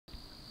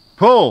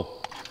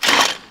Pull.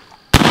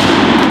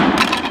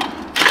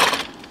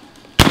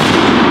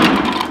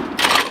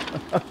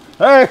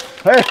 Hey,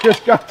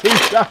 just got 2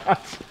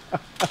 shots.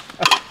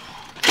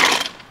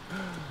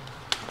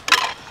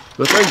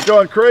 The thing's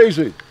going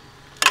crazy.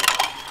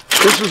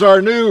 This is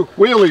our new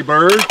wheelie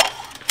bird,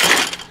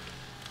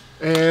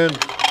 and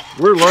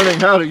we're learning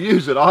how to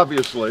use it,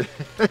 obviously.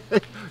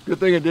 Good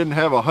thing it didn't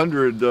have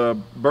 100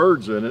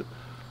 birds in it.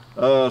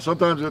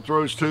 Sometimes it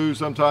throws 2,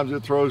 sometimes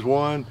it throws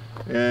 1,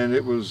 and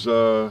it was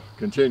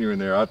continuing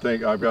there. I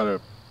think I've got to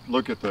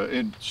look at the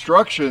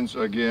instructions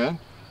again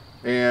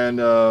and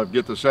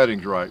get the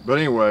settings right. But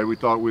anyway, we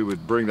thought we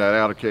would bring that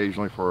out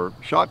occasionally for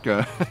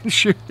shotgun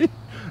shooting.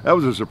 That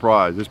was a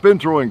surprise. It's been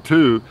throwing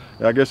 2.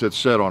 I guess it's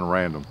set on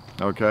random.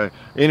 Okay.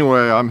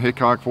 Anyway, I'm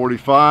Hickok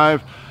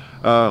 45,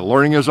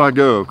 learning as I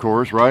go, of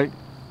course, right?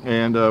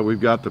 And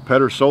we've got the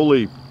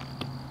Pedersoli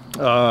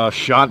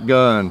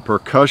shotgun,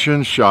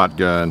 percussion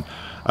shotgun.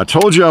 I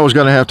told you I was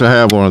going to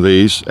have one of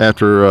these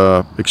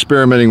after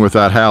experimenting with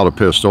that Howdah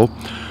pistol.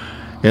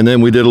 And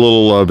then we did a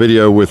little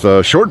video with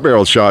a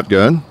short-barreled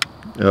shotgun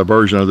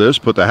version of this,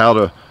 put the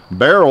Howdah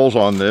barrels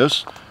on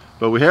this,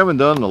 but we haven't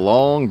done the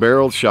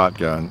long-barreled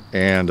shotgun,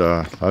 and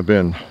I've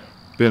been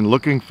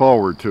looking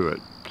forward to it.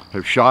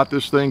 Have shot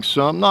this thing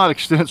some, not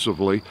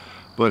extensively,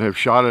 but have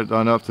shot it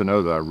enough to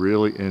know that I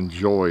really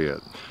enjoy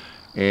it.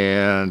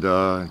 And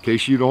in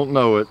case you don't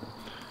know it,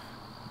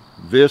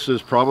 this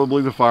is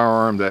probably the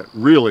firearm that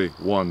really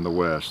won the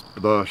West,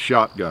 the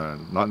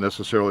shotgun. Not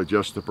necessarily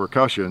just the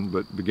percussion,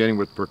 but beginning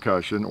with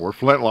percussion or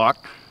flintlock,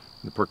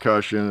 the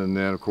percussion, and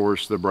then of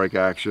course the break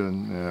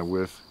action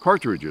with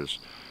cartridges.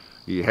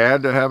 You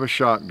had to have a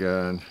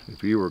shotgun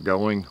if you were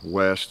going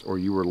west or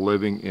you were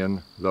living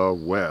in the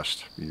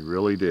West. You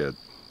really did.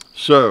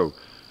 So,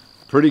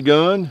 pretty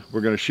gun.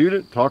 We're going to shoot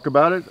it, talk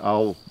about it.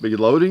 I'll be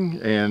loading,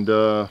 and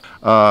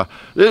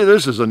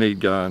this is a neat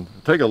gun.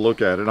 Take a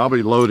look at it. I'll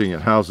be loading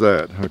it. How's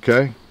that?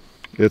 Okay.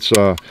 It's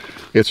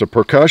a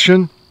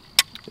percussion,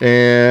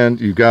 and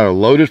you've got to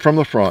load it from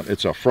the front.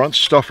 It's a front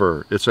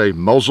stuffer. It's a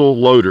muzzle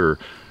loader.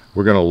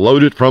 We're going to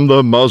load it from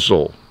the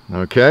muzzle.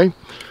 Okay.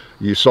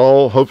 You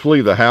saw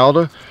hopefully the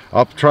Howdah.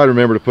 I'll try to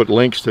remember to put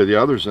links to the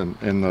others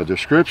in the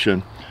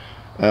description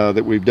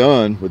that we've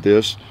done with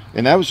this.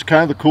 And that was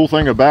kind of the cool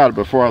thing about it.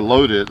 Before I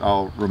load it,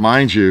 I'll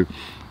remind you,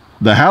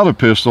 the Howdah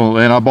pistol,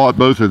 and I bought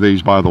both of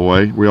these, by the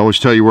way. We always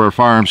tell you where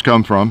firearms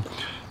come from.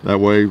 That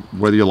way,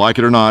 whether you like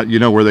it or not, you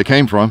know where they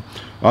came from.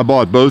 I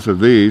bought both of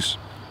these,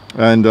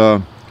 and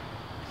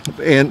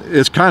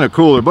it's kind of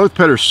cool. They're both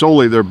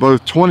Pedersoli. They're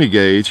both 20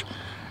 gauge,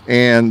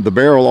 and the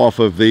barrel off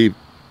of the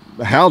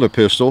Howdah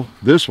pistol,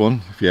 this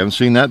one, if you haven't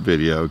seen that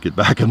video, get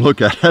back and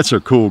look at it. That's a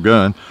cool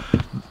gun.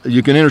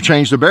 You can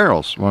interchange the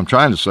barrels, what I'm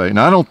trying to say.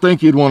 Now, I don't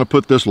think you'd want to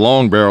put this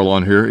long barrel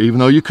on here, even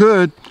though you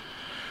could,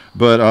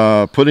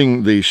 but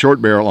putting the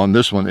short barrel on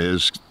this one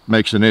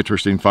makes an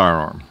interesting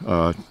firearm.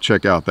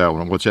 Check out that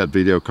one. What's that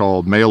video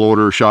called? Mail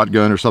order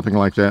shotgun or something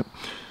like that.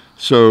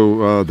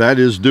 So that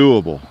is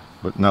doable,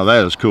 but now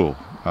that is cool.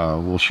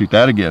 We'll shoot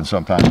that again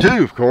sometime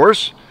too, of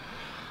course.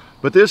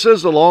 But this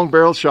is the long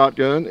barrel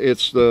shotgun.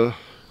 It's the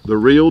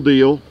real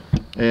deal.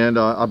 And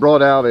I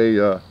brought out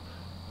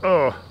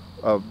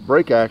a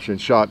break action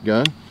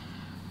shotgun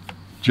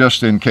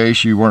just in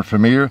case you weren't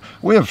familiar.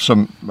 We have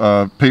some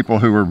people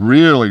who are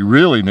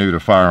really new to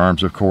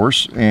firearms, of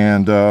course,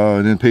 and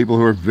then people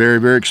who are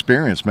very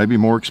experienced, maybe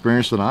more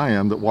experienced than I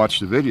am, that watch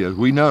the videos.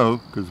 We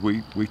know because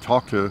we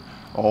talk to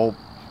all,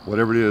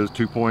 whatever it is,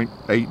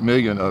 2.8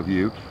 million of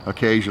you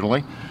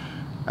occasionally.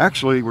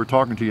 Actually, we're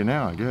talking to you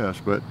now, I guess,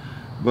 but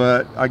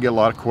I get a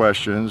lot of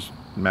questions,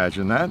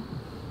 imagine that,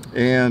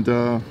 and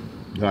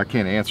I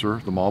can't answer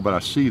them all, but I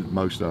see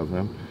most of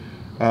them.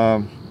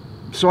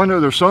 So I know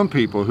there's some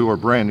people who are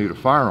brand new to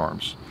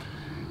firearms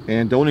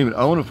and don't even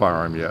own a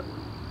firearm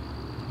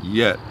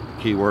yet,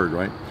 key word,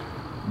 right?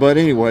 But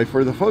anyway,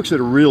 for the folks that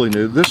are really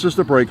new, this is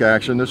the break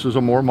action. This is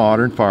a more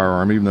modern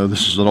firearm, even though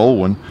this is an old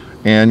one.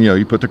 And you know,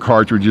 you put the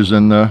cartridges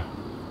in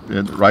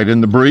right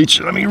in the breech.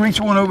 Let me reach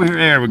one over here.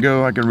 There we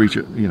go. I can reach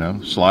it. You know,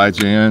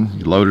 slides in,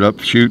 you load it up,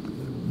 shoot,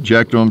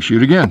 eject them,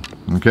 shoot again.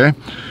 Okay.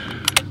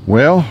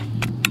 Well,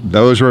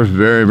 those were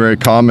very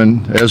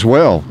common as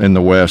well in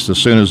the West as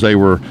soon as they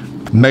were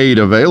made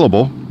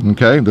available.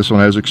 Okay, this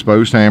one has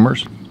exposed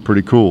hammers.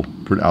 Pretty cool.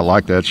 I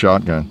like that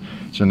shotgun.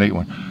 It's a neat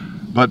one.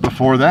 But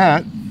before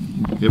that,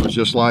 it was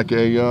just like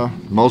a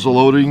muzzle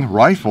loading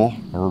rifle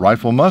or a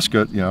rifle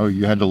musket. You know,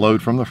 you had to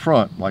load from the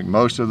front like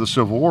most of the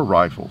Civil War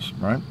rifles,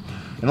 right?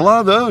 And a lot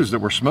of those that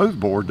were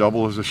smoothbore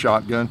double as a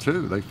shotgun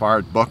too. They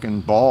fired buck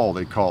and ball,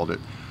 they called it.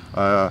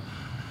 And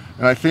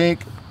I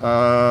think,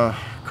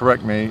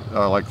 correct me,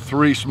 like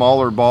 3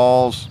 smaller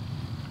balls,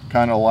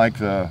 kind of like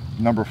the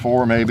number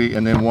 4 maybe,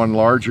 and then 1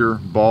 larger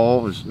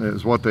ball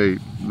is what they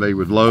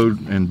would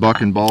load in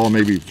buck and ball,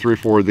 maybe 3 or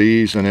 4 of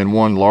these, and then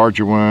 1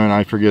 larger one.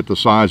 I forget the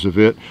size of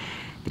it,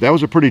 but that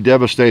was a pretty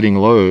devastating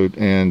load,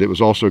 and it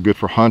was also good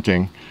for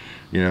hunting,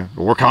 you know,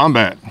 or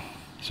combat.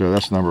 So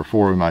that's number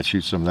 4. We might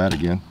shoot some of that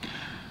again.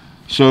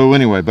 So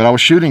anyway, but I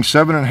was shooting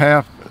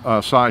 7.5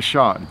 size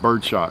shot,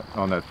 bird shot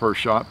on that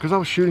first shot, because I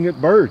was shooting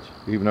at birds,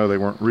 even though they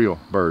weren't real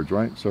birds,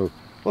 right? So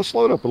let's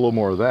load up a little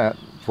more of that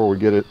before we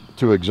get it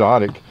too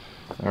exotic.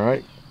 All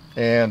right,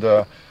 and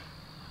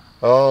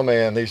oh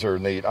man, these are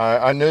neat.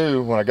 I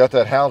knew when I got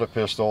that halda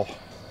pistol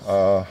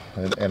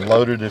and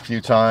loaded it a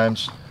few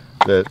times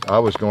that I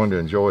was going to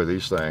enjoy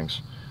these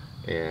things,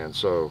 and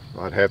so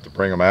I'd have to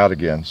bring them out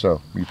again.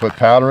 So you put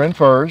powder in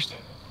first.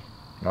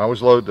 I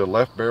always load the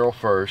left barrel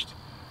first,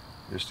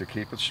 just to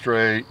keep it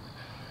straight.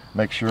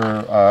 Make sure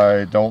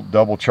I don't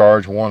double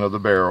charge one of the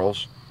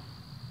barrels.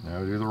 Now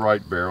do the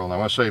right barrel. Now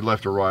when I say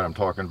left or right, I'm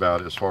talking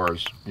about as far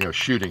as, you know,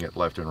 shooting it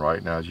left and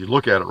right. Now as you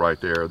look at it right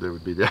there, that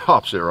would be the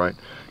opposite, right?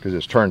 Because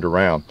it's turned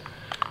around.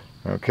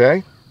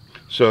 Okay,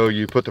 so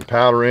you put the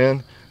powder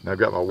in. And I've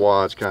got my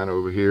wads kind of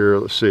over here.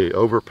 Let's see,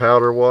 over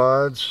powder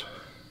wads.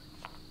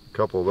 A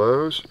couple of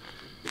those.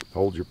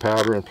 Hold your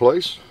powder in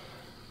place.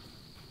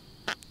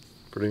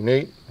 Pretty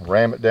neat.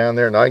 Ram it down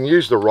there. And I can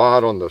use the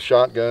rod on the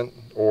shotgun,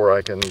 or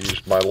I can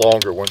use my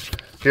longer one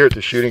here at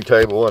the shooting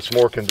table. That's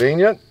more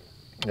convenient,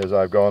 as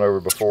I've gone over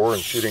before,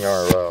 and shooting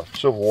our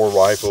Civil War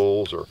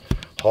rifles or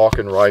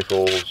Hawken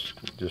rifles,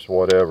 just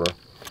whatever.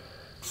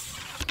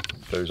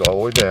 Goes all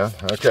the way down.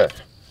 Okay.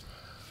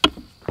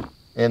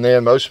 And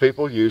then most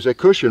people use a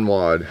cushion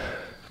wad.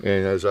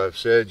 And as I've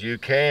said, you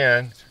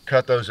can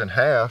cut those in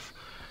half.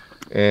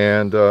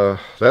 And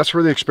that's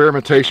where the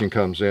experimentation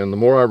comes in. The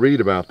more I read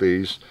about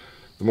these,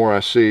 the more I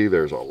see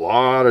there's a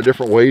lot of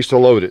different ways to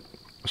load it.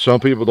 Some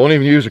people don't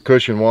even use a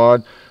cushion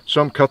wad.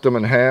 Some cut them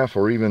in half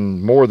or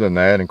even more than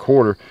that, in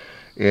quarter,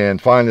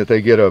 and find that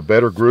they get a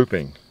better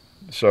grouping.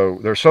 So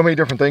there's so many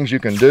different things you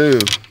can do.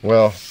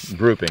 Well,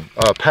 grouping,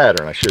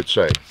 pattern, I should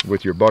say,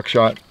 with your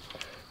buckshot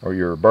or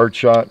your bird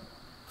shot.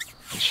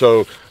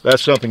 So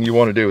that's something you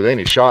want to do with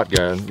any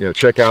shotgun. You know,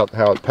 check out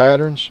how it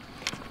patterns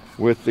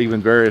with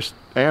even various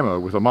ammo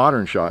with a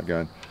modern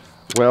shotgun.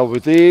 Well,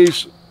 with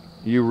these,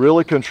 you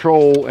really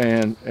control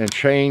and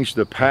change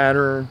the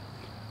pattern,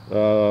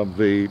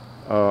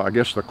 I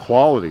guess the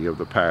quality of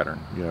the pattern.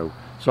 You know,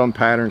 some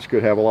patterns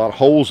could have a lot of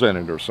holes in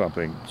it or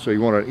something, so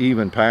you want an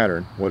even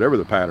pattern, whatever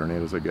the pattern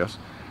is, I guess.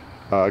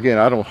 Again,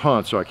 I don't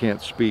hunt, so I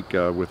can't speak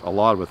with a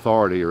lot of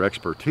authority or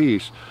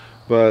expertise,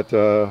 but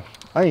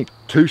I ain't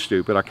too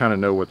stupid. I kind of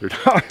know what they're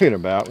talking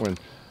about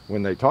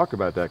when they talk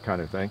about that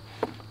kind of thing.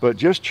 But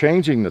just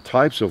changing the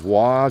types of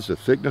wads, the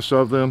thickness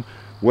of them,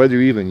 whether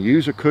you even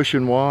use a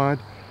cushion wad,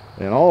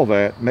 and all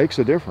that makes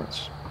a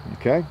difference.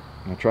 Okay,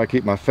 I try to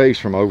keep my face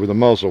from over the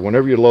muzzle.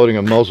 Whenever you're loading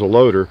a muzzle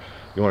loader,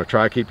 you want to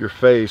try to keep your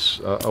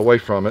face away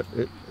from it.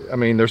 I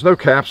mean, there's no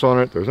caps on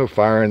it, there's no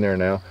fire in there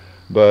now,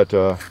 but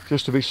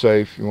just to be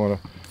safe, you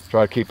want to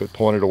try to keep it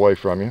pointed away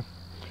from you.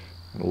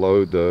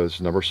 Load the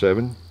number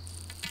 7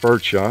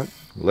 bird shot,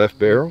 left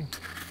barrel,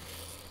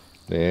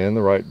 and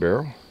the right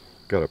barrel.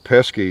 Got a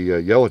pesky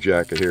yellow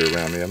jacket here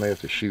around me. I may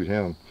have to shoot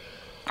him.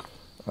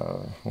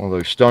 One of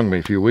those stung me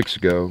a few weeks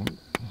ago.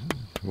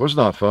 It was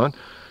not fun.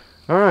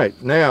 All right,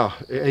 now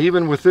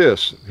even with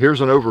this,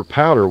 here's an over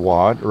powder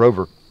wad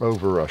or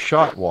over a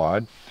shot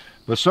wad,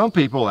 but some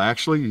people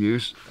actually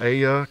use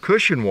a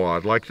cushion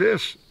wad like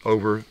this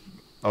over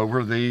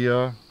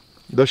the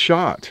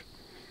shot.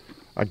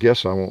 I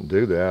guess I won't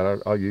do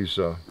that. I'll use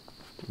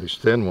these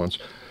thin ones,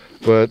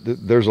 but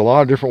there's a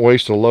lot of different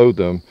ways to load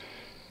them.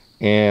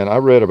 And I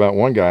read about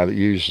one guy that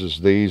uses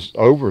these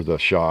over the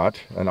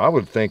shot, and I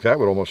would think that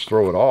would almost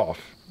throw it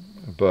off.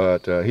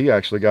 But he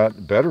actually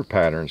got better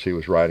patterns he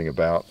was writing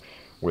about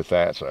with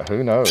that, so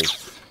who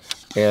knows.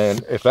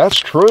 And if that's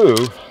true,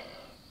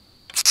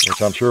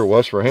 which I'm sure it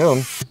was for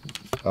him,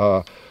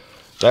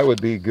 that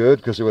would be good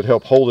because it would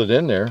help hold it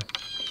in there.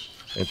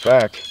 In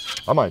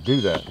fact, I might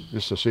do that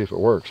just to see if it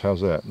works.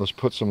 How's that? Let's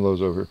put some of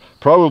those over.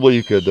 Probably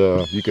you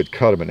could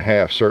cut them in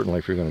half, certainly,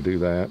 if you're going to do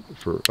that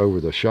for over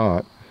the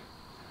shot.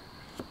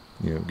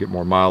 You know, get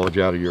more mileage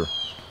out of your.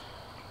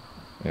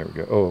 There we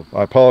go. Oh,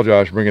 I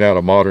apologize for bringing out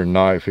a modern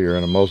knife here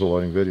in a muzzle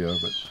loading video,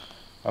 but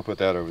I'll put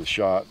that over the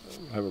shot.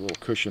 Have a little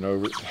cushion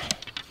over it.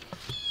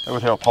 That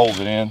would help hold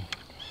it in.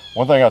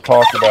 One thing I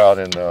talked about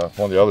in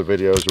one of the other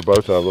videos, or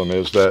both of them,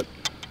 is that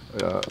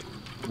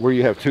where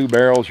you have 2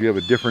 barrels, you have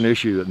a different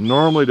issue that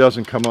normally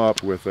doesn't come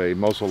up with a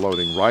muzzle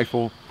loading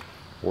rifle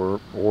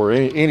or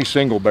any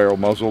single barrel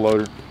muzzle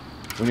loader.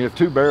 When you have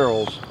 2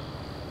 barrels,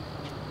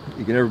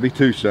 you can never be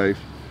too safe.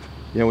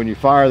 You know, when you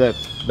fire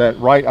that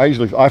right,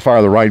 I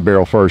fire the right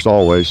barrel first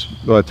always,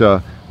 but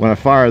when I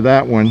fire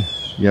that one,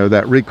 you know,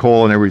 that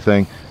recoil and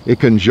everything,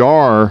 it can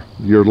jar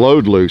your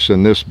load loose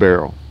in this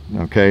barrel,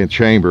 okay,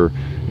 chamber,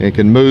 and it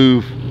can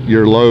move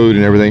your load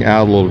and everything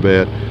out a little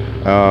bit,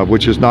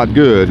 which is not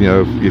good. You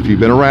know, if you've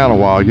been around a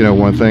while, you know,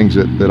 one of the things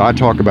that I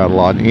talk about a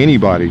lot,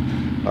 anybody,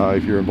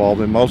 if you're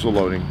involved in muzzle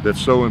loading, that's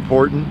so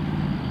important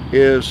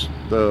is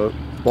the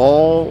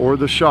ball or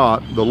the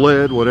shot, the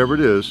lead, whatever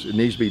it is, it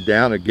needs to be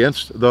down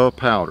against the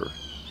powder.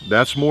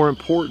 That's more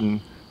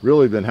important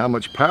really than how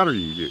much powder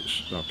you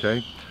use,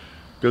 okay?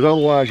 Because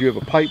otherwise you have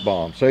a pipe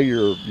bomb. Say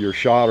your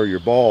shot or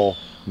your ball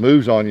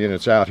moves on you and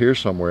it's out here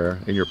somewhere,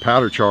 and your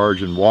powder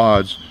charge and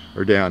wads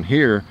are down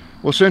here.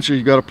 Well, essentially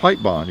you got a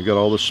pipe bomb. You got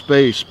all the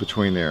space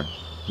between there.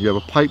 You have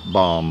a pipe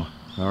bomb,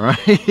 all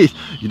right?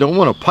 You don't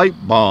want a pipe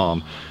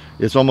bomb.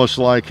 It's almost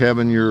like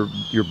having your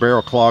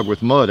barrel clogged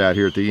with mud out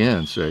here at the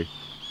end, see?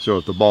 So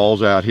if the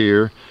ball's out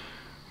here,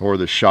 or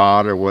the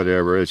shot or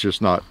whatever, it's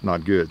just not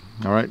good.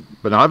 All right,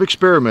 but I've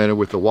experimented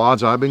with the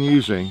wads I've been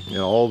using, you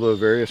know, all the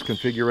various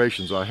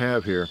configurations I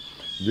have here,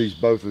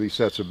 both of these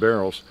sets of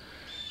barrels,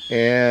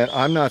 and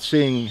I'm not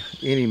seeing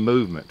any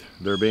movement.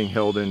 They're being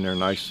held in there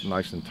nice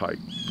and tight.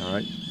 All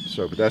right,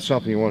 so but that's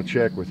something you want to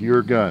check with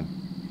your gun.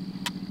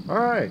 All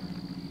right,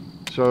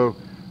 so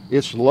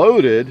it's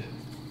loaded,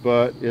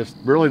 but it's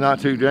really not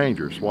too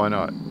dangerous. Why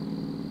not?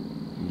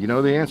 You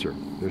know the answer.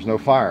 There's no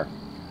fire.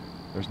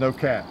 There's no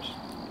caps.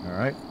 All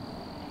right,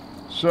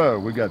 so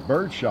we got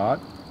bird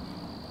shot,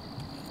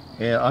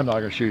 and I'm not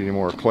going to shoot any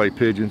more clay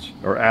pigeons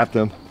or at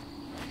them.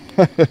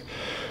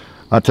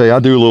 I tell you, I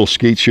do a little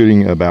skeet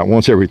shooting about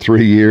once every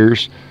 3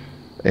 years,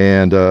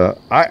 and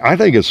I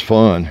think it's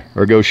fun.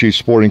 Or go shoot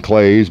sporting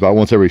clays about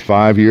once every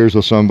 5 years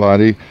with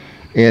somebody,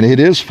 and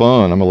it is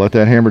fun. I'm gonna let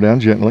that hammer down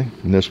gently,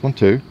 and this one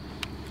too.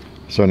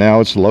 So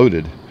now it's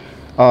loaded.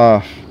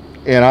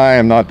 And I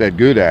am not that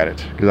good at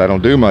it because I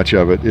don't do much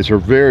of it. It's a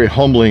very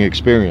humbling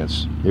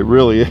experience. It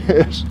really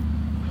is.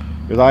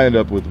 Because I end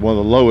up with one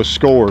of the lowest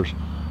scores.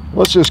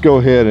 Let's just go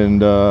ahead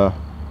and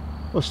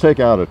let's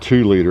take out a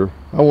 2 liter.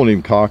 I won't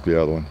even cock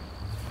the other one.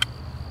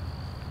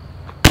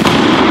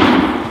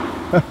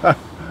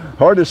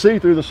 Hard to see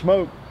through the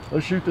smoke.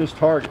 Let's shoot this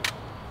target.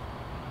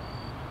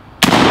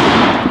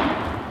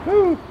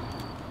 Woo.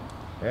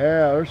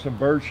 Yeah, there's some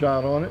bird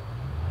shot on it.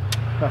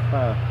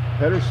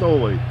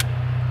 Pedersoli.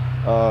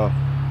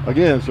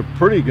 Again, it's a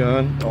pretty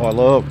gun. Oh, I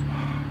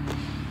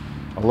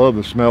love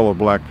the smell of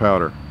black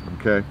powder.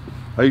 Okay,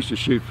 I used to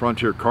shoot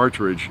frontier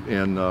cartridge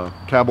in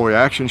cowboy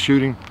action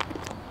shooting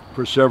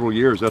for several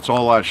years. That's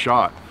all I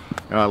shot,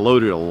 and I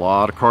loaded a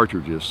lot of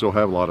cartridges. Still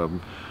have a lot of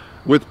them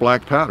with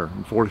black powder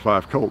and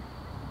 45 Colt,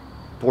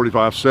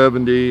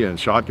 45-70, and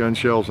shotgun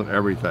shells and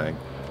everything.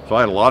 So I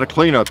had a lot of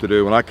cleanup to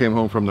do when I came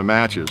home from the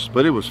matches,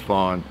 but it was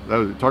fun.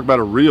 Talk about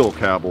a real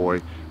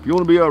cowboy. If you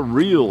want to be a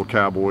real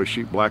cowboy,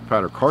 shoot black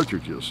powder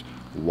cartridges.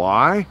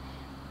 Why?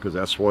 Because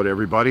that's what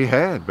everybody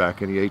had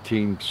back in the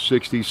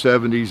 1860s,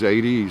 70s,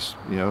 80s,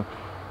 you know,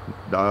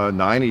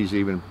 90s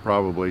even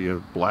probably, you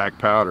know, black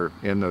powder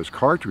in those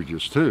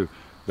cartridges too.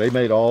 They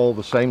made all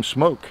the same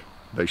smoke.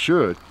 They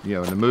should, you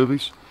know, in the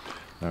movies.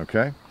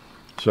 Okay,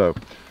 so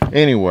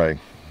anyway,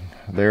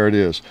 there it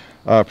is.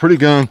 Pretty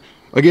gun.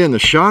 Again, the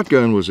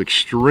shotgun was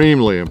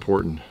extremely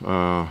important.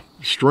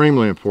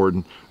 Extremely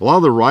important. A lot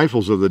of the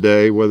rifles of the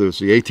day, whether it's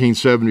the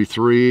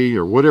 1873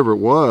 or whatever it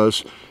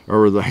was,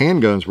 or the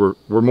handguns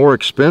were more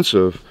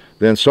expensive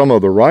than some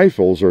of the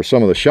rifles or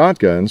some of the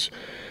shotguns.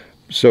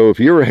 So if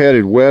you were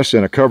headed west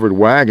in a covered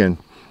wagon,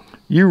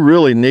 you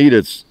really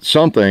needed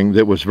something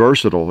that was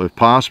versatile if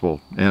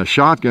possible, and a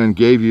shotgun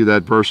gave you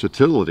that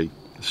versatility.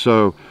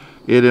 So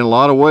it in a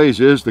lot of ways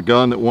is the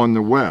gun that won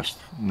the West.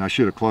 And I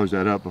should have closed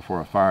that up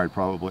before I fired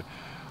probably.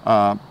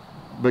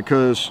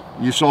 Because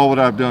you saw what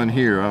I've done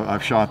here.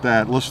 I've shot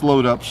that. Let's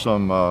load up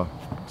some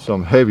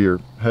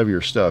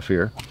heavier stuff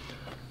here.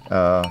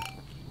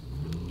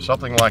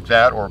 Something like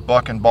that, or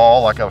buck and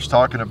ball like I was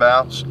talking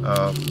about.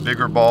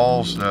 Bigger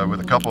balls with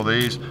a couple of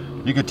these.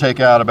 You could take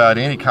out about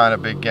any kind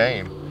of big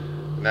game,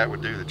 and that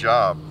would do the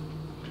job.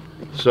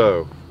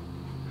 So,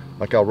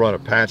 like I'll run a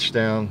patch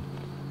down.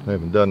 I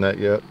haven't done that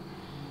yet.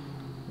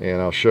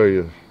 And I'll show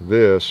you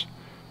this.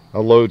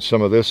 I'll load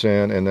some of this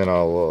in, and then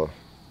I'll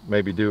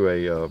maybe do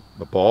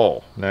a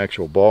ball, an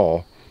actual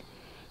ball,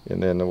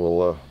 and then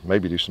we'll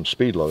maybe do some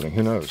speed loading.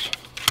 Who knows?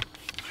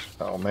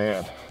 Oh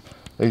man,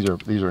 these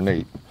are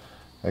neat.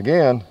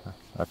 Again,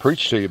 I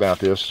preached to you about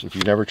this. If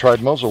you've never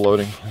tried muzzle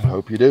loading, I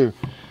hope you do.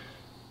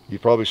 You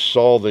probably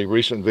saw the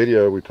recent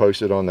video we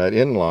posted on that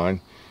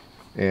inline,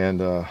 and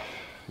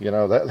you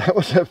know, that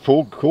was a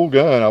cool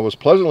gun. I was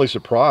pleasantly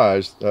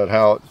surprised at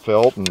how it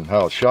felt and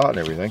how it shot and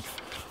everything.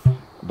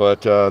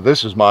 But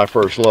this is my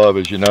first love,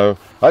 as you know.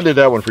 I did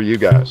that one for you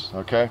guys,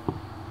 okay?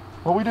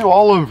 Well, we do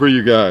all of them for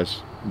you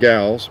guys,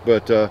 gals,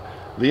 but the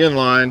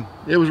inline,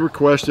 it was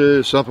requested.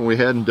 It's something we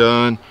hadn't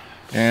done,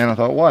 and I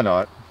thought, why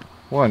not?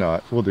 Why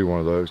not? We'll do one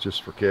of those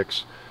just for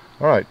kicks.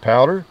 All right,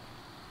 powder.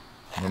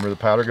 Remember, the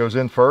powder goes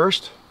in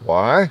first.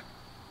 Why?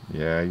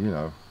 Yeah,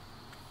 you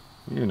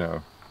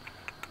know.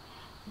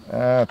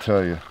 I'll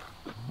tell you,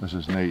 this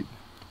is neat.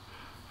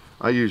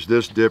 I use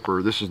this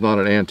dipper. This is not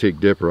an antique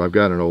dipper. I've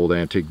got an old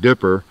antique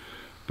dipper,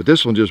 but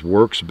this one just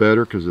works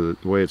better because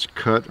of the way it's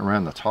cut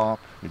around the top.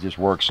 It just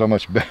works so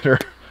much better,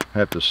 I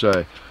have to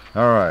say.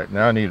 All right,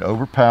 now I need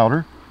over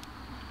powder.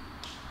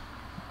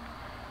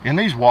 And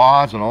these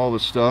wads and all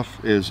this stuff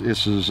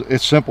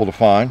it's simple to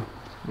find.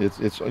 You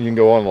can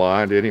go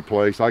online to any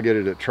place. I get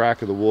it at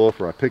Track of the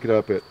Wolf, or I pick it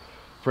up at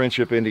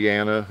Friendship,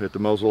 Indiana, at the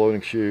muzzle loading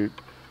chute.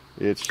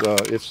 It's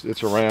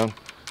around.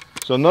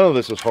 So none of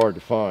this is hard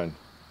to find.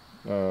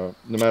 No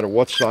matter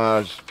what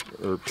size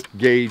or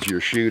gauge you're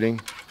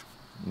shooting,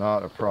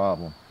 not a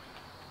problem.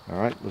 All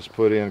right, let's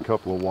put in a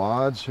couple of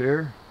wads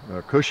here,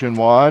 cushion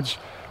wads.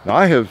 Now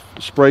I have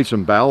sprayed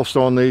some ballast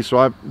on these,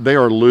 so they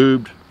are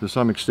lubed to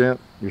some extent.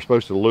 You're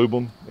supposed to lube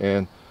them,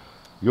 and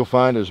you'll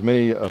find as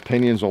many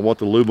opinions on what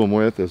to lube them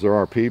with as there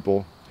are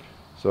people.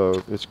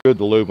 So it's good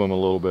to lube them a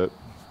little bit.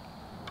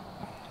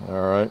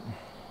 All right.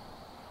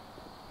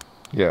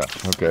 Yeah,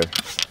 okay.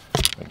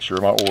 Make sure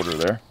my order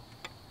there.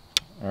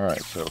 All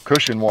right, so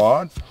cushion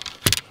wad.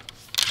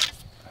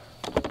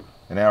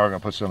 And now we're gonna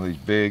put some of these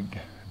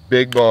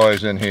big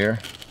boys in here.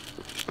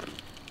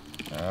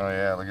 Oh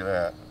yeah, look at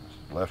that.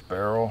 Left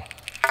barrel.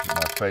 Get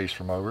my face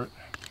from over it.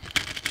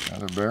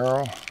 Another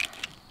barrel.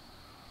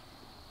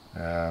 I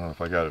don't know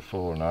if I got it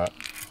full or not.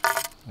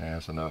 Yeah,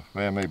 that's enough.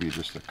 Man, maybe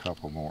just a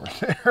couple more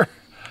there.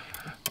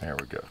 There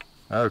we go.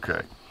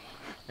 Okay.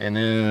 And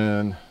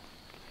then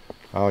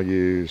I'll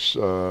use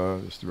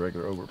just the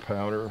regular over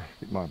powder.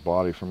 Get my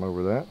body from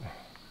over that.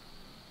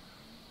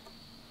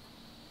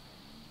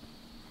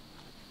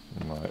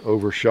 And my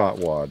overshot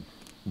wad.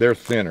 They're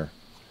thinner.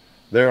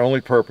 Their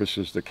only purpose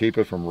is to keep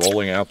it from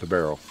rolling out the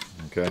barrel.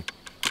 Okay,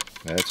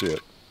 that's it.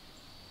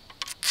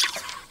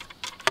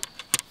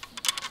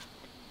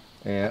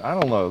 And I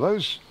don't know,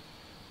 those.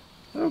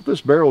 I don't know if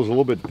this barrel is a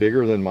little bit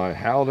bigger than my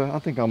Halda. I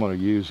think I'm going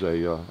to use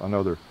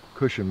another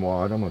cushion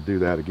wad. I'm going to do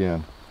that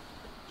again.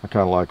 I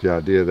kind of like the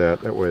idea of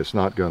that. That way it's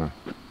not going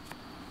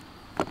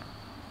to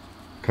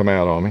come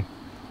out on me.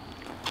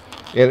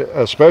 And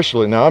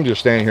especially now, I'm just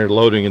standing here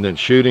loading and then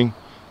shooting.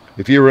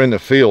 If you were in the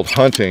field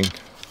hunting,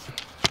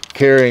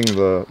 carrying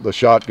the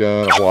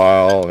shotgun a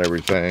while and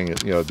everything,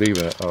 you know, it'd be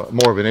even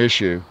more of an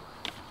issue.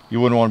 You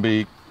wouldn't want to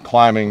be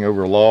climbing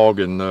over a log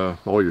and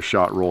all your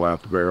shot roll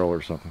out the barrel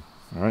or something.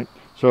 All right.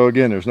 So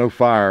again, there's no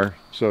fire,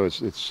 so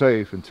it's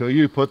safe until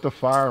you put the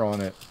fire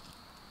on it.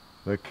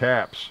 The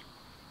caps.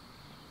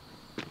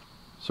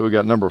 So we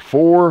got number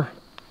 4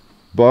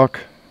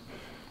 buck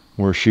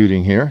we're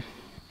shooting here,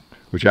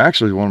 which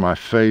actually is one of my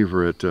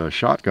favorite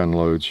shotgun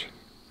loads,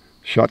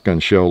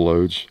 shotgun shell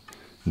loads,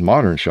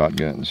 modern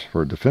shotguns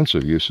for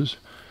defensive uses.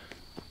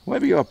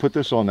 Maybe I'll put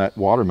this on that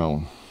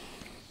watermelon.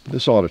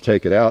 This ought to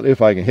take it out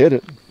if I can hit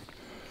it.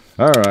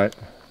 All right,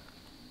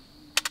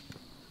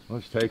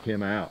 let's take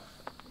him out.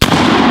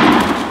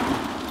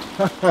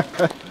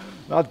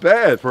 Not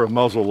bad for a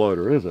muzzle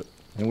loader, is it?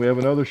 And we have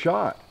another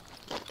shot.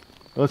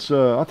 Let's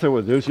I'll tell you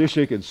what, just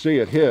so you can see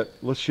it hit,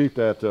 let's shoot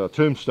that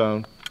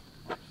tombstone.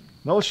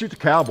 No, let's shoot the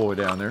cowboy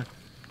down there.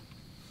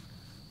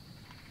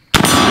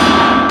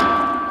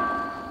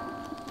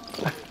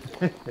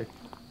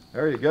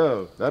 There you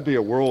go. That'd be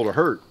a world of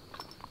hurt.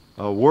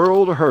 A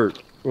world of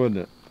hurt,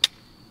 wouldn't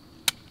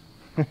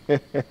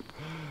it?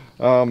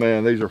 Oh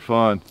man, these are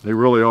fun. They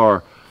really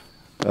are.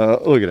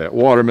 Look at that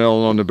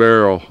watermelon on the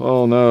barrel.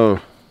 Oh no.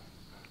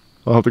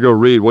 I'll have to go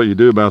read what you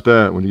do about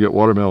that when you get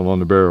watermelon on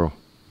the barrel.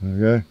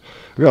 Okay.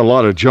 We got a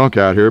lot of junk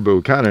out here, but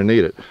we kind of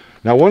need it.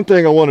 Now, one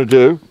thing I want to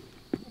do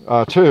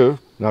too,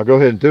 and I'll go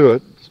ahead and do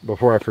it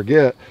before I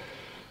forget,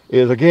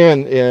 is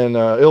again in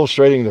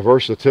illustrating the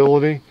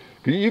versatility.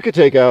 You could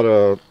take out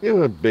a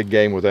big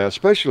game with that,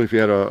 especially if you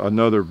had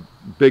another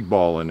big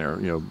ball in there.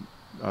 You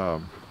know, I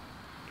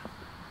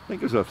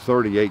think it's a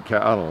 38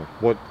 I don't know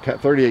what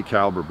 38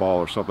 caliber ball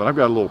or something. I've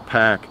got a little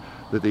pack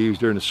that they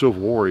used during the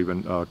Civil War,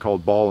 even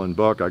called Ball and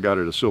Buck. I got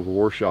it at a Civil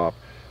War shop,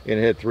 and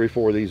it had 3 or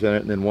 4 of these in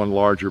it, and then one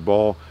larger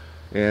ball,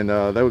 and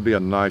that would be a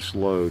nice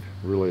load,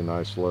 really a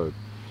nice load.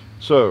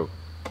 So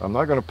I'm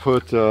not going to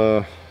put,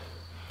 I'm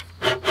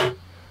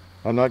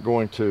not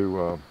going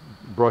to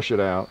brush it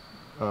out.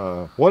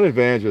 One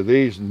advantage of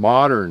these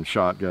modern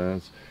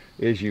shotguns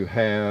is you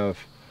have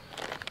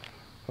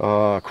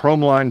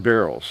chrome lined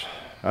barrels.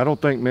 I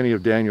don't think many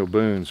of Daniel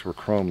Boone's were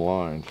chrome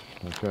lined,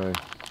 okay,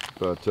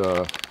 but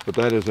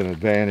that is an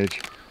advantage.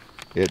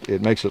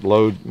 It makes it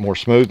load more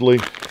smoothly.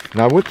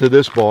 Now I went to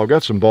this ball, I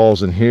got some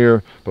balls in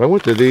here, but I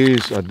went to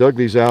these, I dug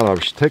these out. I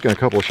was taking a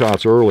couple of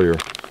shots earlier.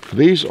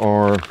 These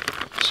are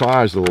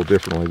sized a little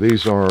differently.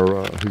 These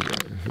are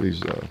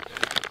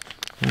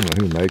I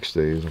don't know who makes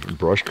these,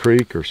 Brush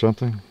Creek or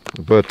something,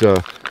 but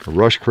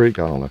Rush Creek,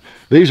 I don't know.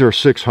 These are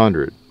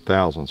 600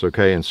 thousandths,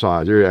 okay, in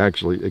size. They're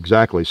actually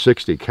exactly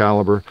 60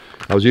 caliber.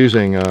 I was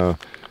using kind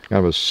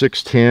of a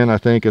 610, I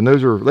think, and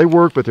they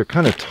work, but they're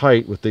kind of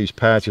tight with these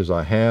patches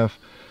I have.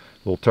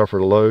 A little tougher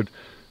to load.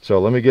 So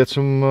let me get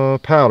some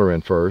powder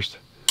in first,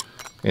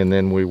 and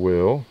then we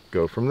will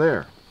go from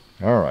there.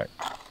 All right,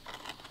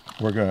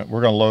 we're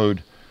gonna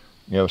load,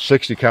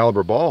 60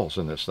 caliber balls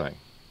in this thing.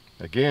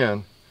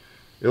 Again,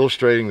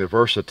 illustrating the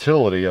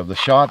versatility of the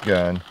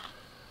shotgun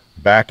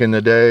back in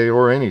the day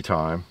or any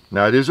time.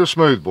 Now it is a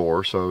smooth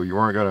bore, so you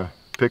weren't going to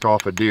pick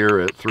off a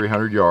deer at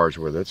 300 yards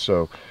with it,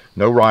 so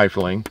no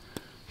rifling,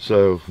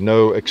 so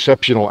no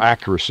exceptional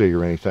accuracy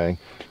or anything,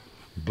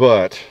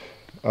 but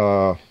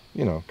kind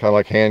of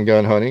like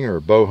handgun hunting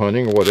or bow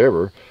hunting or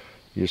whatever,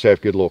 you just have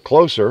to get a little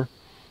closer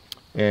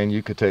and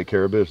you could take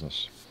care of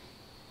business.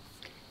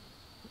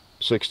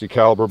 60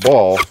 caliber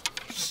ball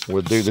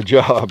would do the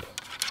job.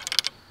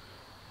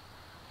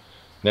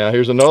 Now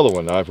here's another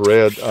one. I've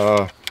read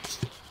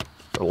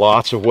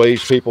lots of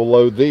ways people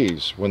load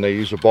these. When they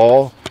use a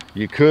ball,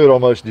 You could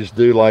almost just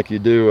do like you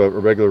do a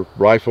regular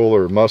rifle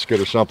or musket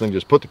or something,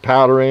 just put the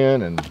powder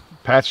in and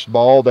patch the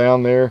ball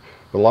down there.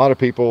 But a lot of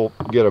people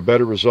get a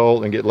better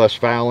result and get less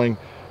fouling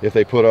if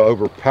they put a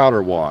over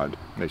powder wad,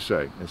 they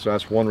say. And so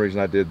that's one reason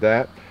I did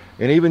that.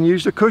 And even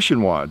use the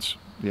cushion wads.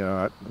 You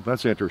know,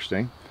 that's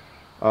interesting.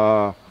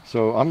 So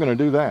I'm going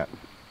to do that,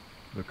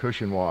 the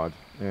cushion wad.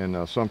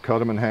 And some cut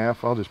them in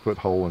half. I'll just put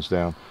whole ones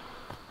down.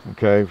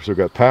 Okay, so I've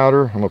got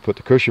powder. I'm going to put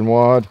the cushion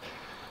wad,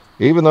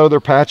 even though they're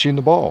patching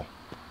the ball,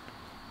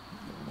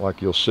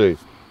 like you'll see.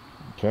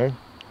 Okay,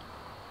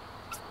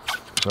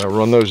 so I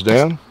run those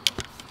down.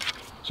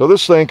 So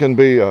this thing can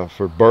be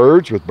for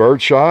birds with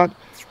bird shot.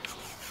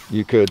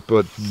 You could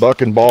put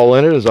buck and ball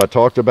in it, as I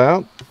talked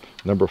about.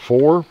 Number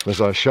 4,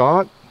 as I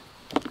shot.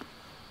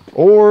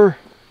 Or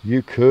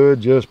you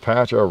could just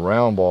patch a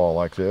round ball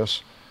like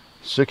this.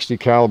 60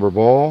 caliber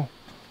ball.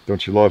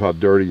 Don't you love how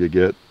dirty you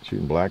get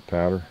shooting black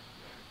powder?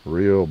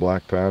 Real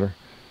black powder.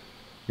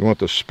 You want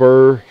the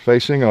spur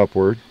facing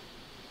upward,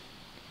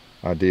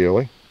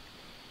 ideally.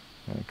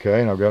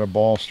 Okay, and I've got a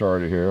ball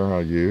starter here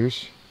I'll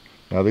use.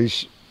 Now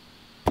these,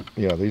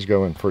 yeah, these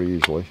go in pretty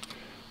easily.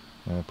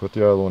 And put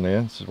the other one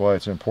in. This is why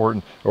it's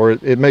important, or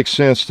it makes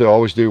sense to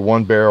always do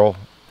one barrel.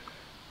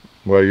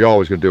 Well, you're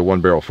always going to do one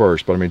barrel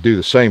first, but I mean, do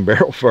the same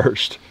barrel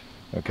first.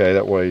 Okay,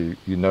 that way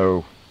you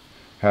know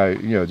how,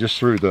 you know, just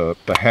through the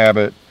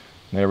habit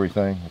and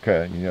everything.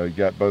 Okay, you know, you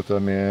got both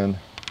of them in.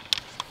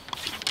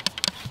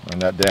 Run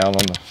that down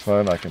on the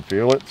front. I can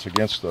feel it. It's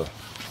against the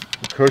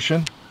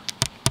cushion.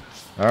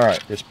 All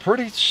right, it's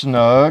pretty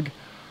snug,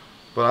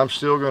 but I'm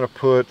still going to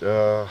put.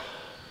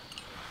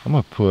 I'm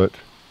going to put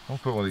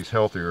one of these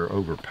healthier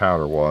over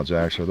powder wads.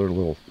 Actually, they're a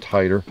little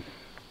tighter,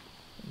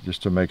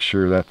 just to make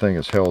sure that thing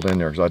is held in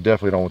there, because I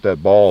definitely don't want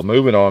that ball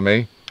moving on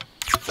me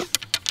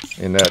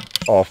in that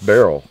off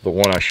barrel, the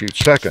one I shoot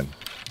second.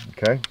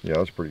 Okay, yeah,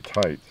 that's pretty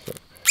tight. So,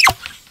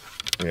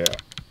 yeah,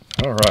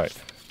 all right.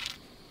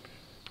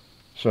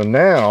 So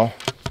now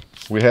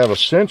we have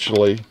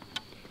essentially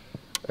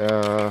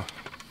a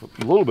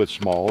little bit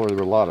smaller. There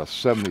were a lot of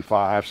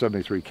 75,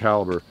 73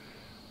 caliber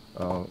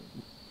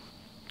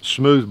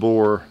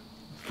smoothbore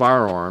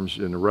firearms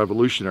in the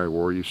Revolutionary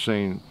War. You've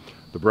seen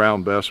the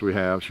Brown Bess we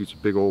have, shoots a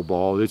big old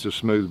ball. It's a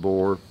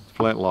smoothbore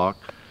flintlock.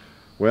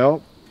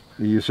 Well,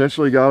 you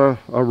essentially got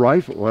a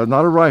rifle. Well,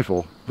 not a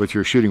rifle, but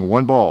you're shooting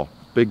one ball,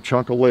 big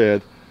chunk of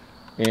lead,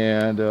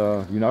 and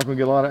you're not going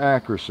to get a lot of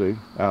accuracy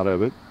out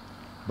of it.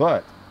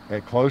 But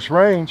at close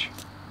range,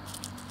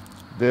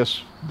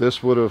 this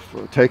would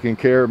have taken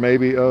care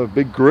maybe of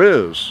big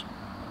grizz.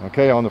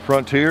 Okay, on the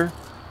frontier,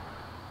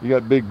 you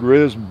got big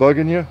grizz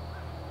bugging you,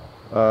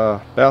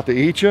 about to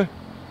eat you.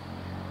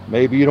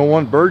 Maybe you don't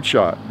want bird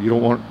shot. You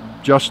don't want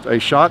just a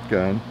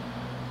shotgun.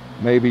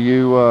 Maybe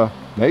you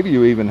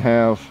even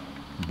have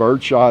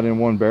bird shot in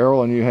one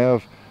barrel and you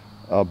have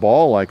a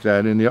ball like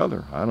that in the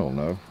other. I don't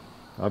know.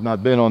 I've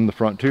not been on the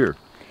frontier.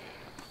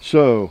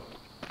 So,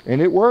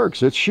 and it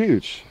works. It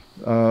shoots.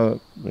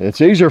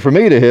 It's easier for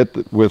me to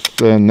hit with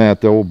than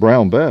the old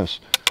Brown Bess.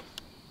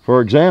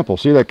 For example,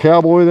 see that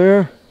cowboy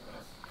there?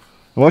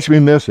 What's me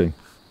missing?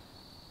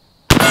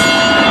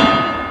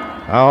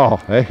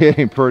 Oh, that hit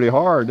him pretty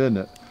hard, didn't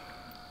it?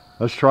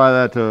 Let's try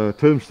that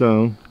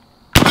tombstone.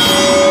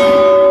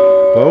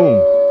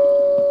 Boom.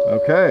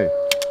 Okay,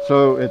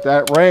 so at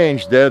that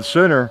range, dead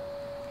center,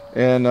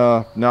 and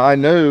now I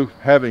knew,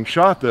 having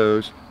shot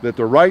those, that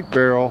the right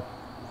barrel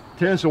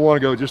tends to want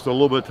to go just a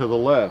little bit to the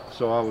left,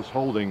 so I was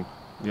holding,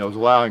 you know, I was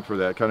allowing for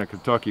that kind of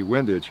Kentucky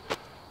windage.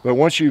 But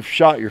once you've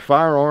shot your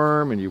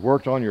firearm and you've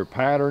worked on your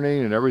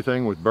patterning and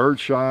everything with bird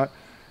shot,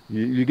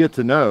 you get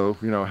to know,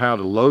 you know, how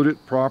to load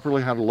it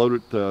properly, how to load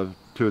it to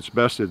its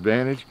best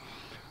advantage,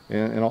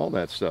 and all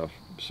that stuff.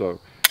 So,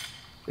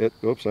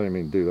 oops, I didn't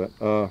mean to do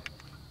that.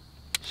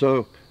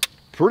 So,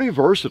 pretty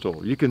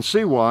versatile. You can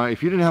see why,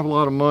 if you didn't have a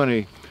lot of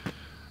money,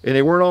 and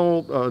they weren't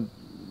all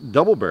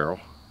double barrel,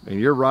 and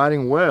you're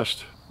riding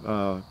west,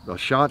 a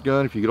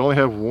shotgun, if you could only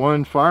have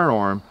one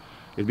firearm,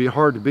 it'd be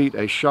hard to beat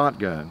a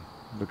shotgun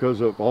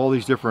because of all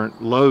these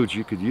different loads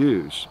you could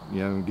use, you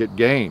know, and get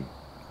game,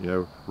 you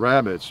know,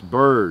 rabbits,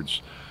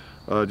 birds,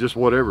 just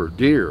whatever,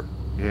 deer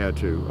you had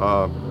to,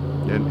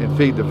 and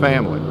feed the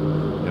family,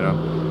 you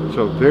know.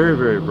 So very,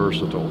 very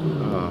versatile.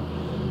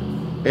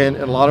 And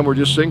a lot of them were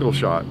just single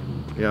shot.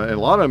 You know, and a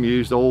lot of them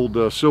used old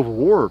Civil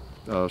War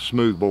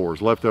smooth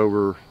bores,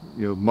 leftover,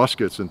 you know,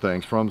 muskets and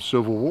things from the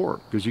Civil War,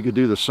 because you could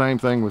do the same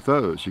thing with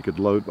those. You could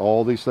load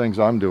all these things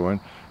I'm doing.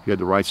 You had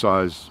the right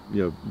size,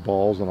 you know,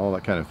 balls and all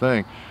that kind of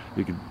thing.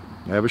 You could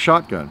have a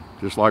shotgun,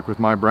 just like with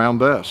my Brown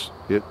Bess.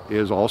 It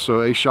is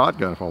also a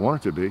shotgun if I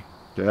want it to be.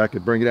 Okay, I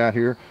could bring it out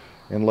here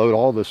and load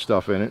all this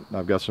stuff in it.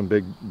 I've got some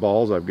big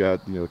balls. I've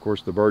got, you know, of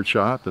course, the bird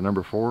shot, the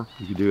number 4.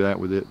 You could do that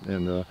with it,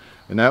 and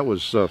that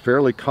was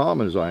fairly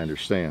common, as I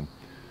understand.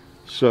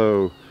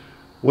 So,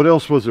 what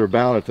else was there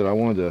about it that I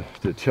wanted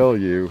to tell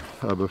you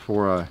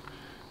before I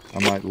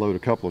might load a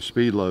couple of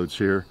speed loads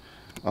here?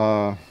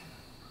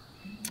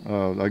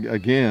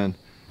 Again,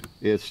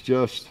 it's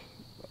just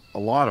a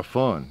lot of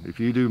fun. If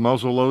you do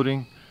muzzle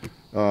loading,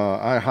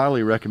 I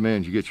highly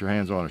recommend you get your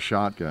hands on a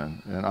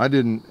shotgun. And I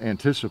didn't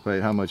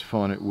anticipate how much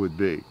fun it would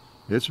be.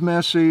 It's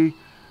messy,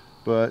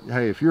 but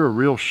hey, if you're a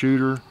real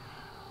shooter,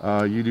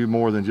 you do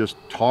more than just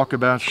talk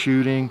about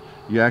shooting.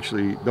 You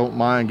actually don't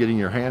mind getting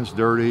your hands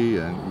dirty,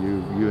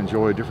 and you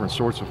enjoy different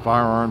sorts of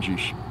firearms. You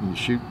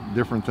shoot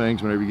different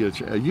things whenever you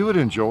get a chance. You would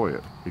enjoy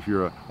it if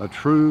you're a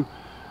true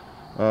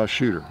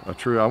shooter,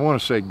 I want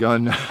to say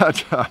gun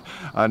nut.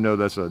 I know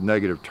that's a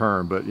negative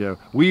term, but you know,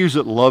 we use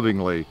it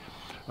lovingly.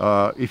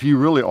 If you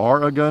really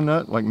are a gun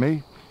nut like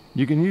me,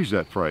 you can use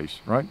that phrase,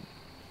 right?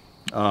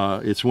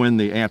 It's when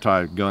the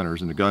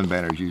anti-gunners and the gun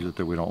banners use it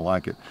that we don't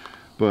like it.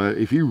 But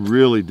if you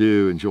really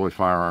do enjoy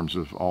firearms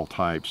of all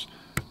types,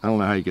 I don't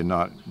know how you can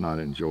not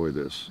enjoy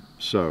this.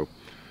 So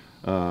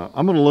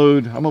I'm gonna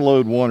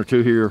load one or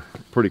two here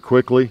pretty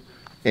quickly,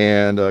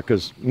 and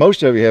because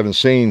most of you haven't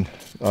seen,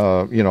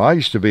 you know, I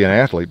used to be an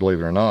athlete, believe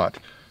it or not,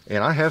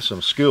 and I have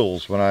some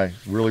skills when I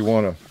really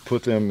want to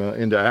put them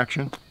into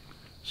action.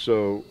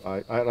 So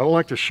I don't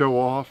like to show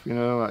off, you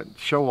know.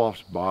 Show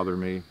offs bother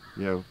me.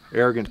 You know,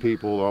 arrogant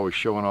people are always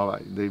showing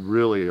off. They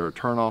really are a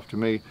turn off to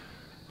me.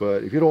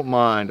 But if you don't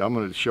mind, I'm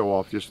going to show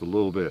off just a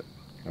little bit,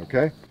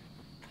 okay?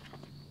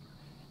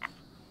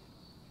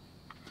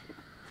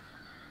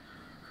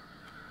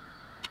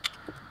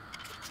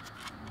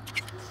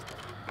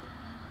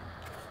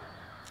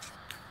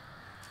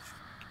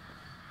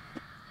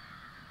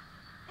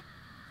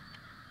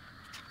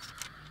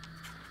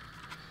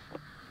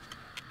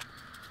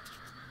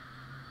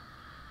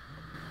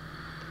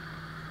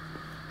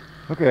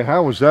 Okay,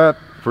 how was that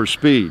for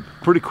speed?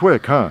 Pretty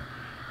quick, huh?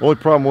 Only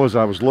problem was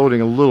I was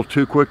loading a little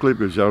too quickly,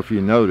 because if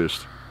you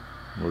noticed,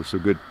 well, it's a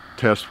good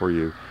test for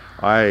you.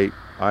 I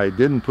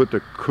didn't put the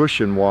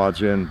cushion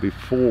wads in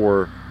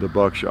before the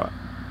buckshot.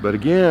 But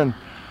again,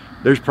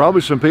 there's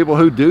probably some people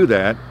who do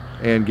that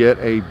and get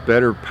a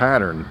better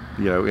pattern,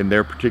 you know, in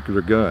their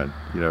particular gun.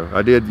 You know,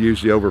 I did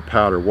use the over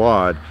powder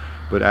wad,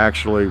 but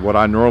actually what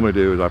I normally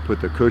do is I put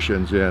the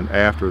cushions in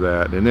after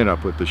that, and then I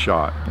put the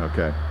shot,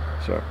 okay?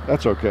 So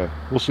that's okay.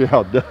 We'll see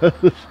how it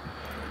does.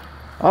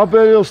 I'll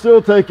bet it'll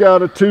still take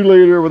out a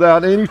 2-liter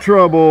without any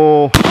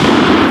trouble.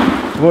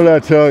 What did I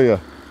tell you?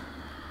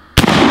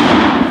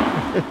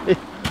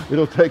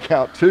 It'll take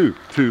out two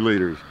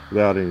 2-liters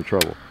without any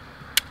trouble.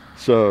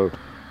 So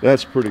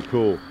that's pretty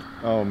cool.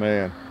 Oh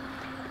man,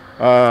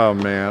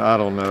 I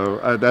don't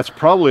know. That's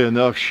probably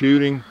enough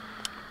shooting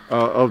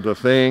of the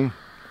thing.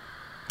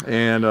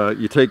 And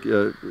you take,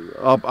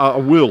 I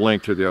will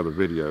link to the other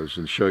videos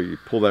and show you.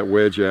 Pull that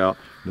wedge out,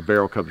 the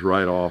barrel comes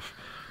right off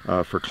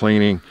for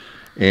cleaning.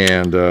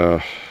 And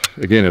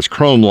again, it's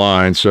chrome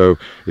lined, so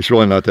it's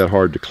really not that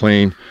hard to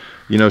clean.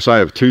 You know, so I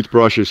have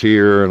toothbrushes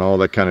here and all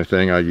that kind of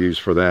thing I use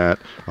for that.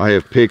 I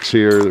have picks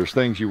here. There's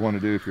things you want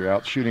to do if you're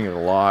out shooting it a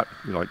lot,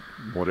 you know, like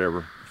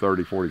whatever,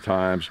 30, 40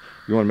 times.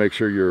 You want to make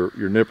sure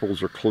your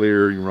nipples are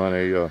clear. You run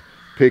a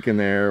pick in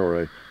there,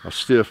 or a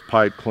stiff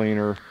pipe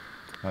cleaner.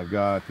 I've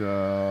got,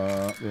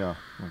 yeah,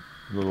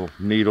 a little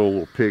needle,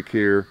 little pick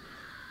here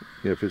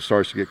if it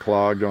starts to get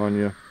clogged on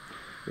you.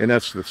 And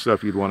that's the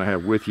stuff you'd want to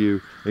have with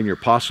you in your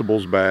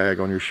possibles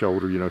bag on your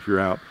shoulder. You know, if you're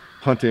out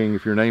hunting,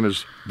 if your name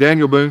is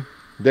Daniel Boone,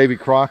 Davy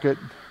Crockett,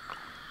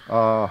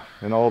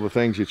 and all the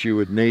things that you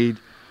would need.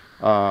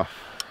 And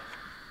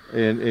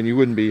you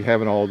wouldn't be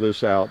having all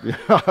this out.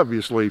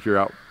 Obviously, if you're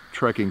out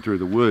trekking through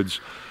the woods,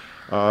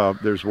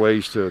 there's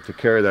ways to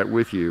carry that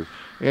with you,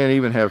 and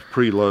even have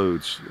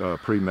preloads,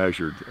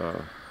 pre-measured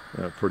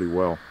pretty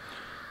well.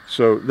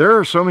 So there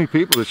are so many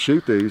people that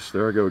shoot these.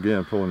 There I go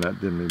again, pulling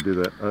that, didn't mean to do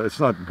that. It's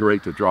not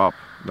great to drop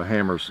the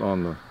hammers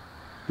on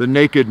the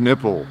naked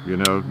nipple, you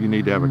know. You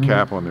need to have a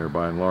cap on there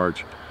by and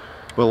large.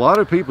 But a lot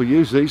of people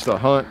use these to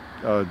hunt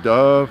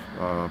dove,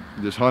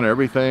 just hunt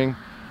everything,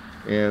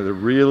 and they're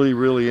really,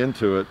 really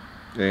into it.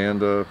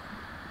 And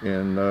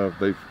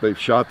they've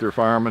shot their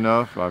firearm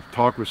enough. I've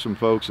talked with some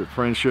folks at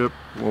Friendship.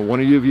 Well, one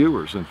of you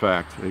viewers, in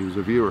fact, he was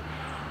a viewer.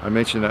 I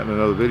mentioned that in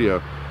another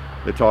video.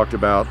 They talked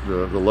about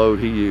the load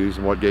he used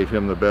and what gave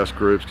him the best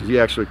groups, because he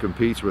actually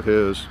competes with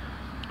his.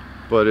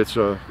 But it's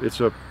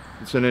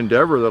an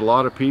endeavor that a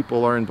lot of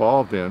people are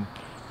involved in.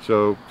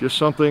 So just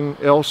something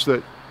else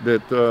that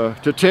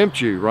to tempt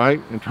you,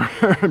 right, in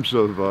terms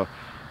of I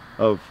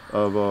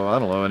don't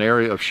know, an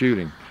area of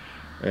shooting.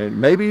 And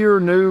maybe you're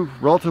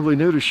relatively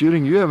new to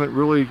shooting. You haven't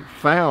really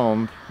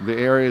found the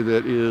area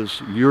that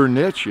is your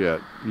niche yet.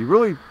 You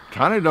really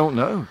kind of don't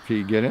know till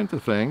you get into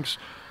things.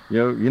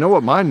 You know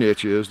what my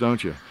niche is,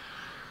 don't you?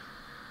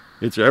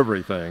 It's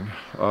everything.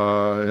 It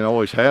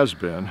always has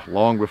been,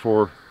 long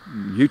before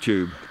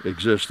YouTube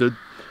existed.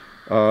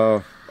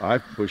 I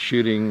was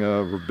shooting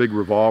big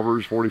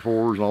revolvers,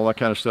 44s, and all that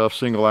kind of stuff,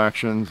 single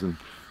actions, and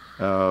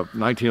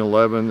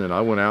 1911, and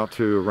I went out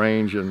to a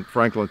range in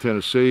Franklin,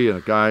 Tennessee, and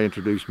a guy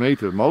introduced me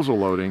to muzzle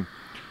loading,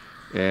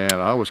 and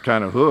I was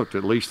kind of hooked,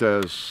 at least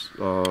as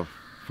for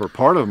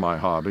part of my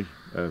hobby.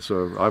 And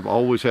so I've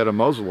always had a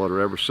muzzle loader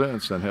ever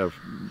since, and have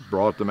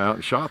brought them out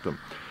and shot them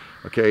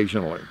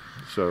occasionally.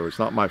 So it's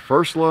not my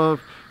first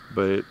love,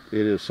 but it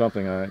is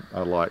something I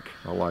like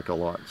a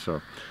lot.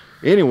 So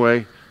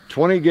anyway,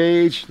 20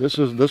 gauge. This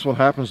one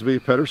happens to be a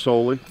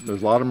Pedersoli.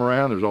 There's a lot of them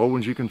around. There's old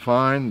ones you can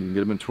find. You can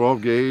get them in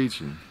 12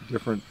 gauge and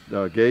different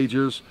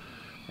gauges.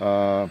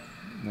 I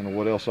don't know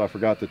what else I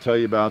forgot to tell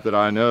you about that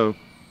I know,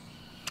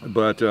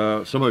 but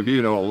some of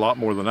you know a lot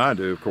more than I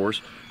do, of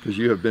course, because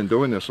you have been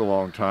doing this a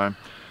long time.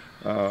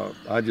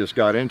 I just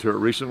got into it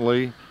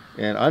recently,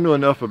 and I know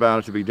enough about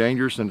it to be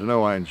dangerous and to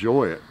know I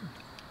enjoy it.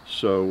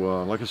 So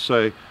like I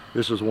say,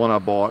 this is one I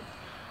bought,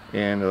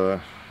 and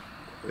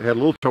had a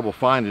little trouble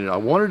finding it. I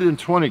wanted it in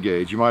 20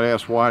 gauge. You might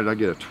ask, why did I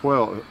get a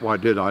 12? Why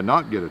did I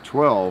not get a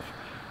 12?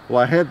 Well,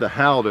 I had the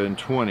Halda in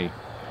 20.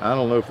 I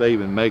don't know if they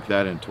even make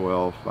that in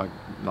 12.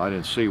 I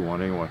didn't see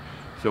one anyway.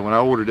 So when I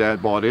ordered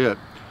that, bought it,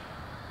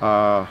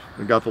 I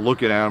got to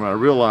looking at them, and I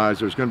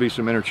realized there's going to be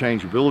some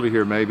interchangeability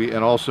here maybe,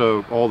 and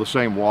also all the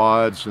same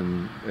wads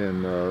and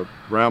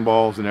round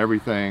balls and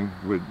everything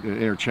would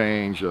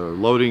interchange,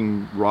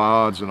 loading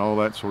rods and all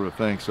that sort of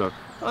thing. So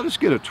I'll just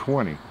get a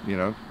 20, you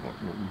know,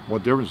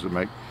 what difference does it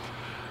make?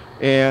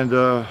 And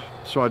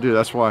so I do.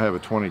 That's why I have a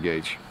 20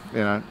 gauge,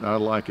 and I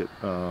like it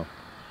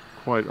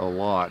quite a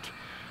lot.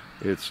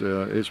 It's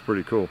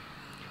pretty cool.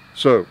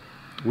 So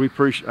we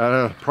appreciate,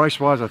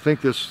 price-wise, I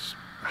think this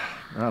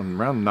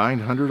around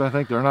 900. I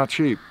think they're not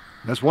cheap.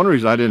 That's one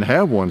reason I didn't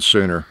have one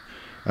sooner.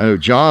 I know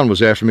John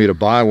was after me to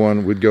buy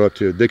one. We'd go up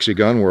to Dixie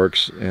Gun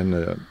Works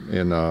in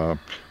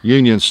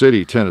Union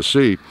City,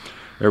 Tennessee,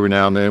 every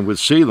now and then. We'd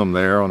see them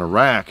there on a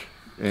rack,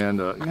 and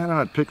you know,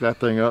 I'd pick that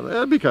thing up.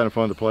 That'd be kind of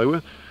fun to play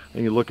with.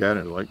 And you look at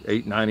it like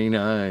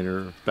 $8.99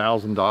 or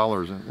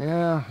 $1,000, and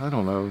yeah, I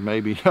don't know,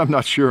 maybe I'm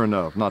not sure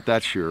enough, not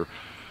that sure.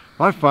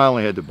 I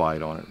finally had to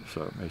bite on it.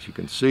 So as you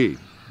can see,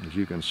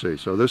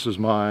 so this is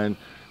mine,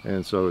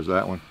 and so is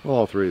that one. Well,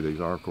 all three of these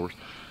are, of course.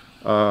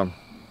 And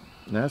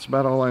that's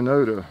about all I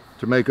know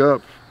to make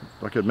up.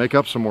 I could make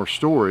up some more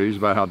stories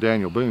about how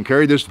Daniel Boone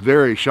carried this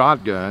very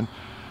shotgun,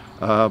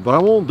 but I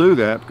won't do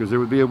that because there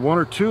would be one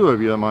or two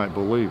of you that might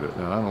believe it,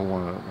 and I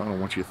don't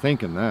want you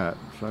thinking that.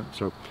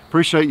 So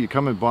appreciate you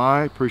coming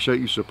by.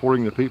 Appreciate you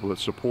supporting the people that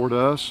support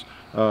us.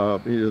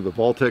 Either the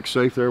Vaultek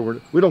safe there.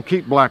 We don't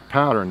keep black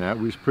powder in that.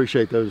 We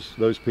appreciate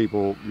those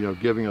people, you know,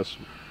 giving us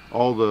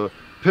all the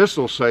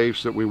pistol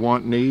safes that we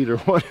want, need, or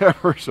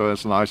whatever. So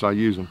that's nice. I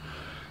use them,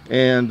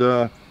 and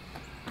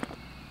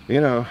you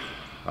know,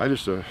 I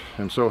just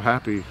am so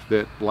happy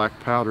that black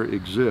powder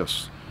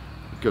exists,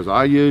 because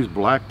I use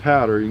black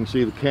powder. You can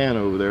see the can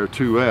over there,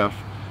 2F,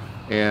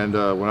 and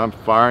when I'm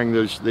firing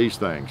these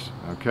things,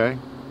 okay.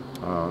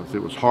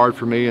 It was hard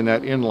for me in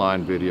that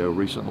inline video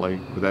recently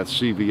with that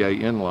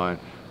CVA inline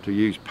to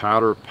use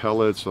powder,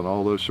 pellets, and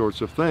all those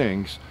sorts of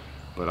things,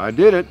 but I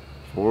did it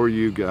for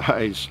you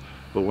guys.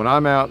 But when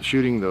I'm out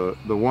shooting the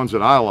ones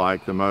that I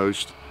like the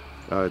most,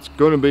 it's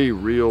going to be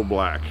real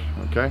black,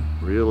 okay?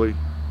 Really,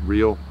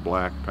 real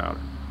black powder.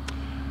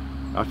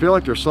 I feel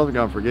like there's something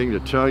I'm forgetting to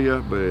tell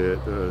you, but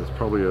it's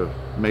probably a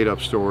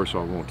made-up story,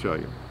 so I won't tell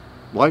you.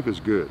 Life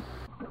is good.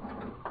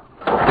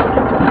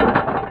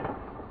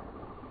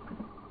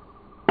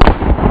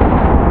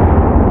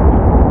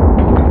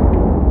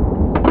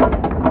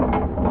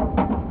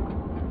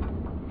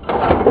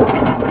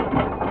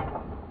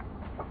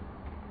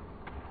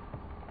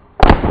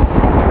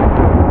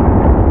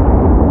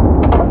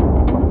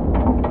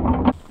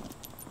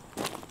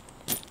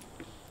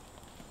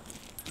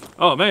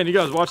 Oh man, you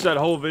guys watched that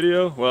whole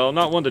video? Well,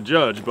 not one to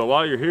judge, but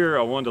while you're here,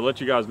 I wanted to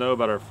let you guys know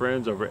about our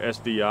friends over at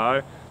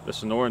SDI, the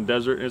Sonoran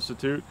Desert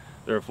Institute.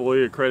 They're a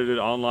fully accredited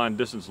online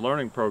distance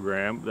learning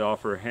program. They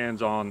offer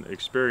hands-on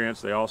experience.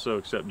 They also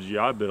accept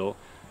GI Bill.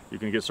 You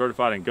can get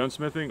certified in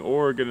gunsmithing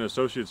or get an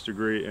associate's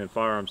degree in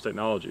firearms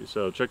technology.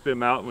 So check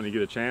them out when you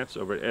get a chance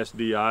over at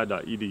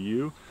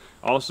sdi.edu.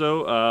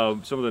 Also,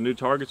 some of the new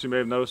targets you may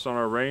have noticed on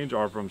our range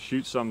are from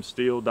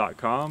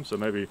shootsomesteel.com, so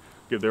maybe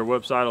give their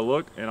website a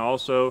look. And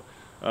also,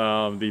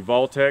 the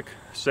Vaultek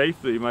safe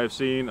that you might have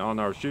seen on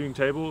our shooting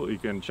table, you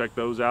can check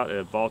those out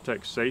at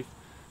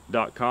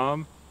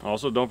vaulteksafe.com.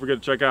 Also, don't forget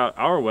to check out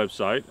our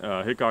website,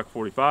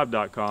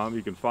 hickok45.com.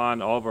 You can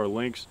find all of our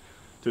links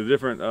to the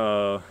different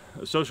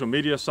social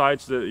media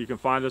sites that you can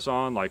find us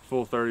on, like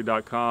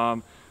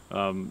full30.com,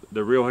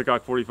 the real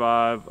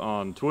Hickok45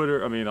 on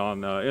Twitter, on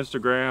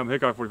Instagram,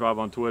 Hickok45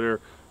 on Twitter,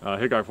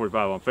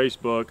 Hickok45 on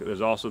Facebook.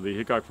 There's also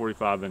the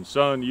Hickok45 and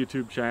Son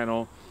YouTube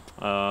channel.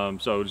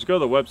 So just go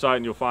to the website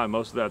and you'll find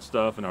most of that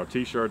stuff, and our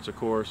t-shirts, of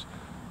course.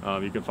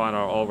 You can find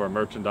all of our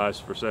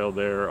merchandise for sale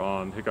there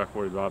on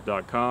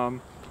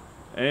hickok45.com.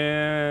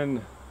 And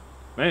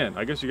man,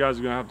 I guess you guys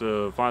are gonna have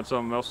to find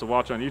something else to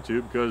watch on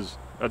YouTube, because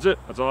that's it.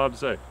 That's all I have to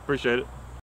say. Appreciate it.